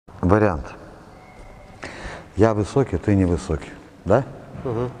вариант. Я высокий, ты не высокий. Да?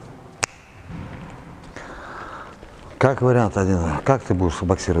 Угу. Как вариант один? Как ты будешь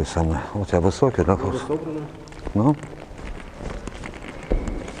боксировать со мной? У тебя высокий, да? Ну?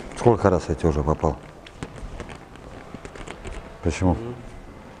 Сколько раз я тебе уже попал? Почему?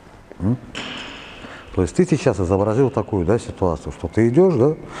 То есть ты сейчас изобразил такую, да, ситуацию, что ты идешь,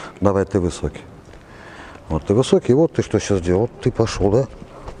 да? Давай, ты высокий. Вот ты высокий, вот ты что сейчас делал? Вот ты пошел, да?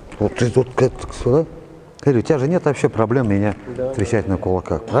 Вот ты тут сюда. Или у тебя же нет вообще проблем меня встречать на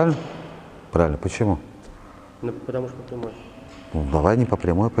кулаках, правильно? Правильно. Почему? Ну, потому что прямой. Ну, давай не по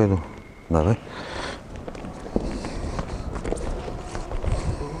прямой пойду. Давай.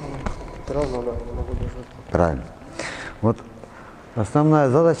 Все равно, да, я могу держать. Правильно. Вот основная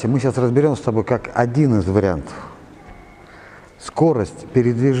задача, мы сейчас разберем с тобой как один из вариантов. Скорость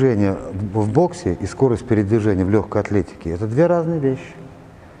передвижения в боксе и скорость передвижения в легкой атлетике – это две разные вещи.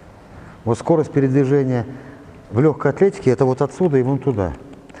 Вот скорость передвижения в легкой атлетике – это вот отсюда и вон туда.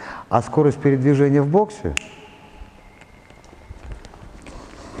 А скорость передвижения в боксе –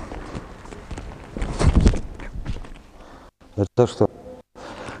 это что?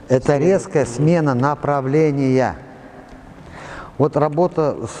 Это резкая смена направления. Вот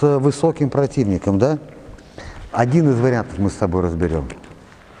работа с высоким противником, да? Один из вариантов мы с тобой разберем.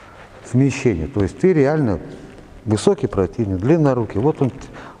 Смещение. То есть ты реально высокий противник, длиннорукий. Вот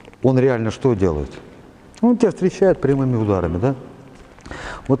он реально что делает? Он тебя встречает прямыми ударами, да?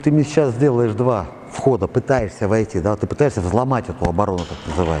 Вот ты мне сейчас сделаешь два входа, пытаешься войти, да? Ты пытаешься взломать эту оборону, так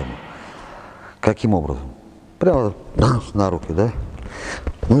называемую. Каким образом? Прямо на руки, да?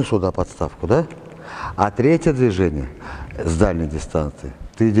 Ну и сюда подставку, да? А третье движение с дальней дистанции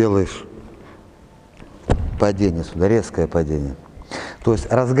ты делаешь падение сюда, резкое падение. То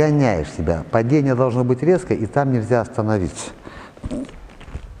есть разгоняешь себя. Падение должно быть резкое, и там нельзя остановиться.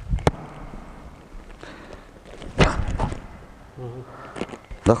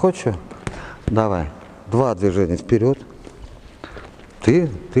 Да хочешь? Давай. Два движения вперед. Ты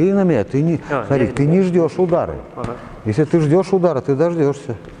на меня, ты не, смотри, ты не ждешь удары. Ага. Если ты ждешь удара, ты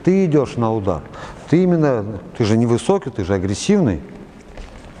дождешься. Ты идешь на удар. Ты же не высокий, ты же агрессивный.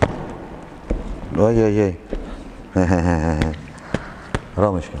 Ай-яй-яй.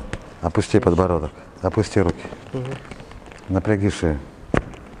 Ромочка, опусти подбородок, опусти руки. Угу. Напряги шею.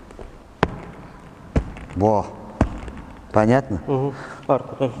 Во. Понятно? Угу.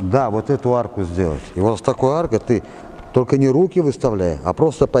 Арку, да? Да, вот эту арку сделать. И вот с такой аркой ты только не руки выставляй, а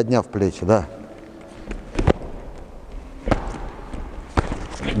просто подняв плечи, да.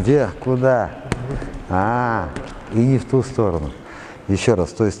 Где? Куда? И не в ту сторону. Еще раз,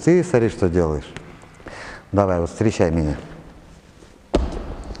 то есть ты, смотри, что делаешь. Давай, вот встречай меня.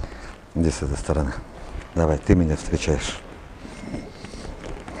 Иди с этой стороны. Давай, ты меня встречаешь.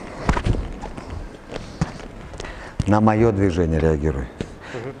 На мое движение реагируй.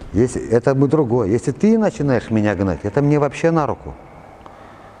 Если, это мы другое. Если ты начинаешь меня гнать, это мне вообще на руку.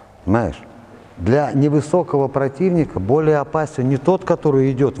 Понимаешь? Для невысокого противника более опасен не тот,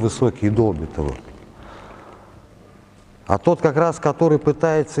 который идет высокий и долбит его, а тот как раз, который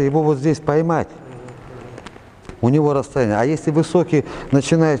пытается его вот здесь поймать. У него расстояние. А если высокий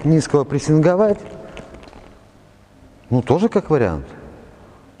начинает низкого прессинговать, ну тоже как вариант,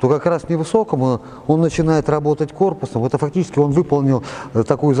 то как раз невысокому он начинает работать корпусом. Это фактически он выполнил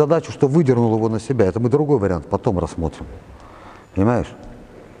такую задачу, что выдернул его на себя. Это мы другой вариант потом рассмотрим. Понимаешь?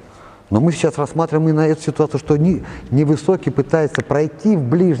 Но мы сейчас рассматриваем именно эту ситуацию, что невысокий пытается пройти в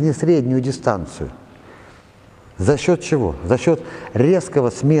ближне-среднюю дистанцию. За счет чего? За счет резкого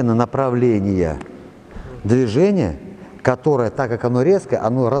смены направления движения, которое, так как оно резкое,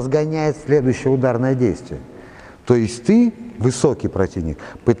 оно разгоняет следующее ударное действие. То есть ты, высокий противник,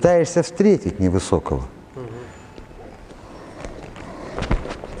 пытаешься встретить невысокого.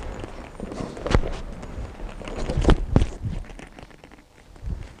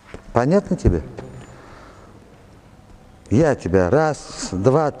 Понятно тебе? Я тебя раз,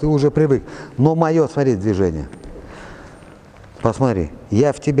 два, ты уже привык. Но мое, смотри, движение. Посмотри,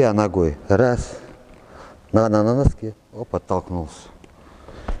 я в тебя ногой. Раз. На носке. Оп, оттолкнулся.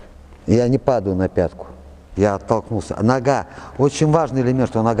 Я не падаю на пятку. Я оттолкнулся. Нога. Очень важный элемент,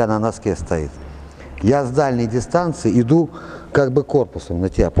 что нога на носке стоит. Я с дальней дистанции иду как бы корпусом на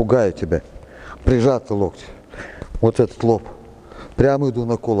тебя, пугаю тебя. Прижатый локти. Вот этот лоб. Прямо иду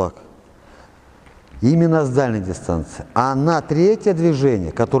на кулак. Именно с дальней дистанции. А на третье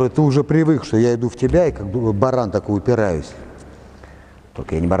движение, которое ты уже привык, что я иду в тебя и как баран такой упираюсь.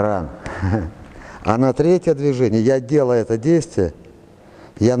 Только я не баран. А на третье движение, я делаю это действие,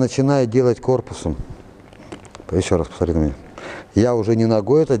 я начинаю делать корпусом. Еще раз посмотри на меня. Я уже не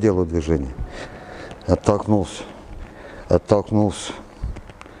ногой это делаю движение. Оттолкнулся. Оттолкнулся.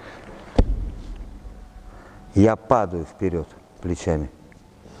 Я падаю вперед плечами.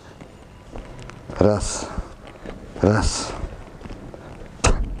 Раз. Раз.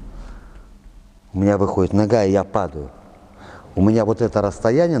 У меня выходит нога, и я падаю. У меня вот это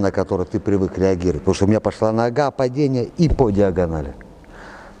расстояние, на которое ты привык реагировать, потому что у меня пошла нога, падение и по диагонали.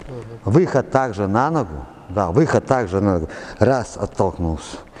 Выход также на ногу. Да, выход также на ногу. Раз,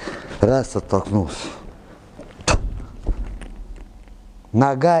 оттолкнулся. Раз, оттолкнулся.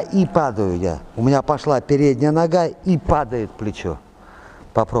 Нога и падаю я. У меня пошла передняя нога и падает плечо.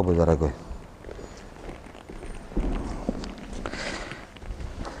 Попробуй, дорогой.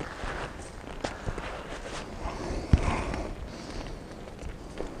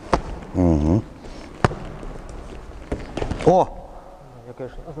 Угу. О! Я,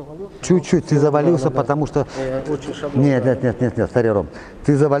 конечно, завалился. Чуть-чуть ты завалился, да. Потому что... Нет, старый Ром.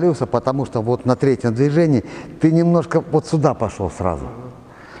 Ты завалился, потому что вот на третьем движении ты немножко вот сюда пошел сразу.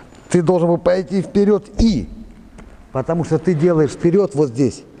 Ты должен был пойти вперед потому что ты делаешь вперед вот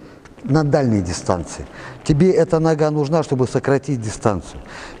здесь, на дальней дистанции. Тебе эта нога нужна, чтобы сократить дистанцию.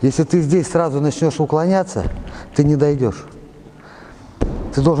 Если ты здесь сразу начнешь уклоняться, ты не дойдешь.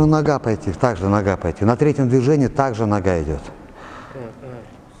 Ты должен нога пойти, также нога пойти. На третьем движении также нога идет.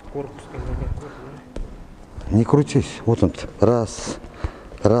 Не крутись. Вот он. Раз,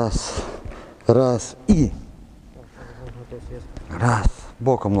 раз, раз и. Раз.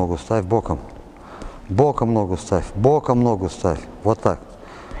 Боком ногу ставь, боком. Боком ногу ставь, боком ногу ставь. Вот так.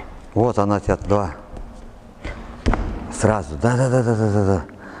 Вот она тебя. Два. Сразу. Да.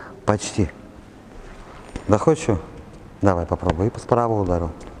 Почти. Да хочешь? Давай попробуй. И справа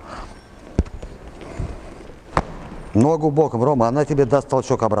ударил. Ногу боком, Рома, она тебе даст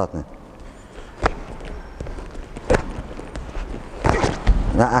толчок обратный.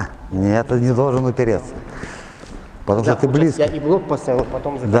 Нет, ты не должен упереться. Потому что ты близко. Я и блок поставил,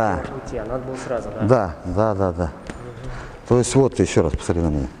 потом захотел уйти, а надо было сразу, да? Да. То есть вот ты еще раз посмотри на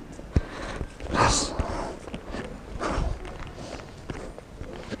меня. Раз.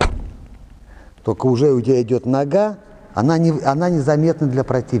 Только уже у тебя идет нога, она незаметна для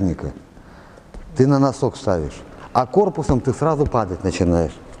противника. Ты на носок ставишь. А корпусом ты сразу падать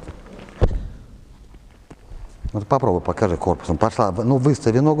начинаешь. Вот попробуй, покажи корпусом. Пошла, ну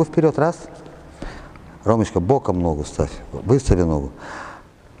выстави ногу вперед, раз. Ромочка, боком ногу ставь. Выстави ногу.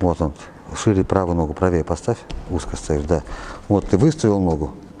 Вот он, шире правую ногу, правее поставь. Узко ставишь, да. Вот ты выставил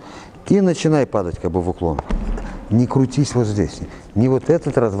ногу. И начинай падать как бы в уклон. Не крутись вот здесь. Не вот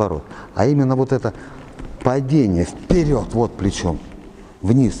этот разворот, а именно вот это падение вперед, вот плечом,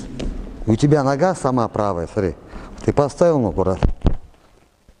 вниз. И у тебя нога сама правая, смотри. Ты поставил ногу, раз.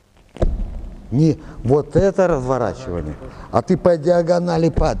 Не вот это разворачивание, а ты по диагонали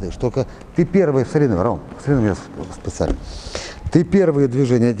падаешь. Только ты первый, смотри на меня, Ром, смотри на меня специально. Ты первые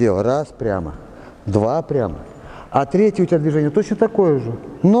движения делал, раз прямо, два прямо. А третье у тебя движение точно такое же,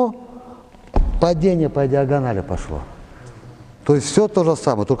 но падение по диагонали пошло. То есть все то же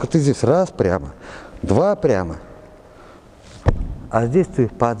самое, только ты здесь раз прямо, два прямо. А здесь ты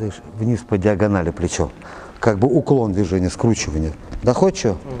падаешь вниз по диагонали плечом. Как бы уклон движения, скручивание. Да хоть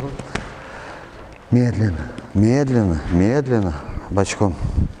что? Медленно, медленно, бочком.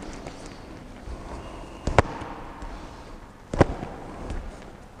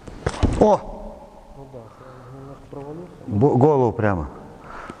 О! Голову прямо.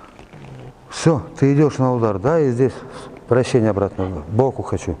 Все, ты идешь на удар, да, и здесь вращение обратно. Сбоку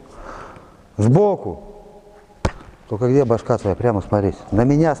хочу. Сбоку. Только где башка твоя? Прямо смотреть. На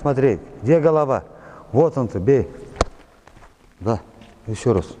меня смотреть. Где голова? Вот он ты, бей. Да,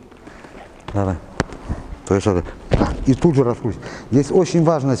 еще раз. Давай. То есть, и тут же раскрутись. Здесь очень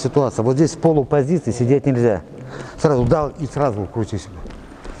важная ситуация. Вот здесь в полупозиции сидеть нельзя. Сразу дал и сразу крутись.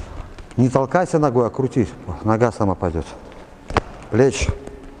 Не толкайся ногой, а крутись. Нога сама пойдет. Плечи.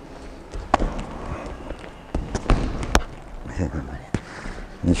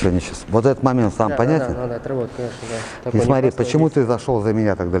 Ничего. Вот этот момент сам понятен? Да, отработать, конечно, да. И смотри, почему ты зашел за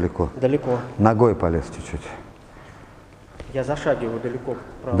меня так далеко? Далеко. Ногой полез чуть-чуть. Я зашагиваю далеко.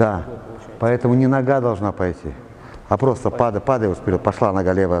 Да, поэтому не нога должна пойти, а просто падай вот вперед. Пошла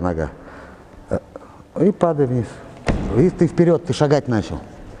нога, левая нога. И падай вниз. И ты вперед, ты шагать начал.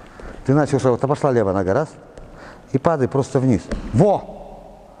 Ты начал шагать, пошла левая нога, раз. И падай просто вниз. Во!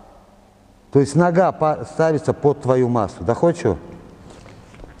 То есть нога ставится под твою массу. Да хоть что?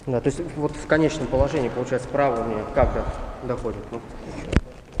 Да, то есть вот в конечном положении, получается, справа у меня как доходит? Ну,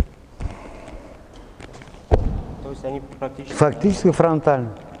 то есть они практически... Фактически фронтально.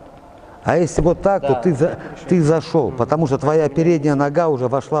 А если вот так, Да, то ты зашел, потому что твоя передняя нога уже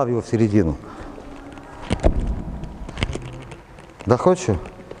вошла в его середину. Доходишь?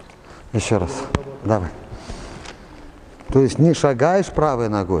 Еще раз. Давай. То есть не шагаешь правой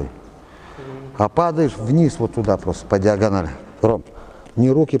ногой, а падаешь вниз вот туда просто по диагонали. Ром,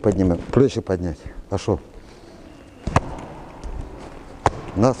 не руки поднимай, плечи поднять. Пошел.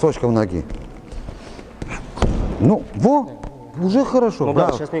 Носочком ноги. Ну, уже хорошо. Ну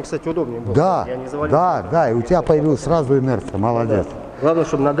да, сейчас мне, кстати, удобнее было. Да, Я не завалился. да, и у тебя появилась сразу инерция, молодец. Да. Главное,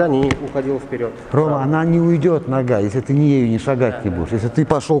 чтобы нога не уходила вперед. Рома, она не уйдет, нога, если ты ею не шагать не будешь. Если ты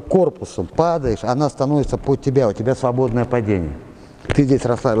пошел корпусом, падаешь, она становится под тебя, у тебя свободное падение. Ты здесь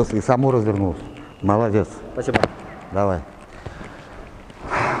расслабился и само развернулся. Молодец. Спасибо. Давай.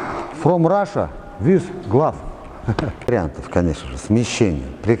 From Russia, with глав. Вариантов, конечно же, смещение,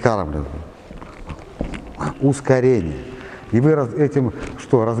 прикармливание, ускорение. И вы этим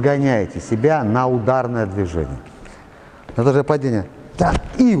что, разгоняете себя на ударное движение. Это же падение. Так,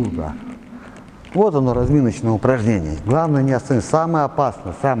 и удар. Вот оно, разминочное упражнение. Главное не остановиться.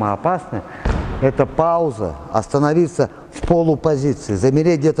 Самое опасное – это пауза, остановиться в полупозиции,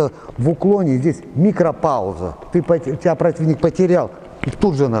 замереть где-то в уклоне, здесь микропауза. Тебя противник потерял и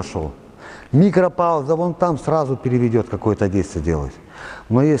тут же нашел. Микропауза, вон там сразу переведет какое-то действие делать.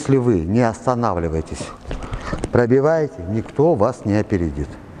 Но если вы не останавливаетесь, пробиваете, никто вас не опередит.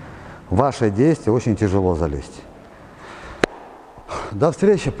 В ваше действие очень тяжело залезть. До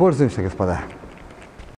встречи, пользуемся, господа.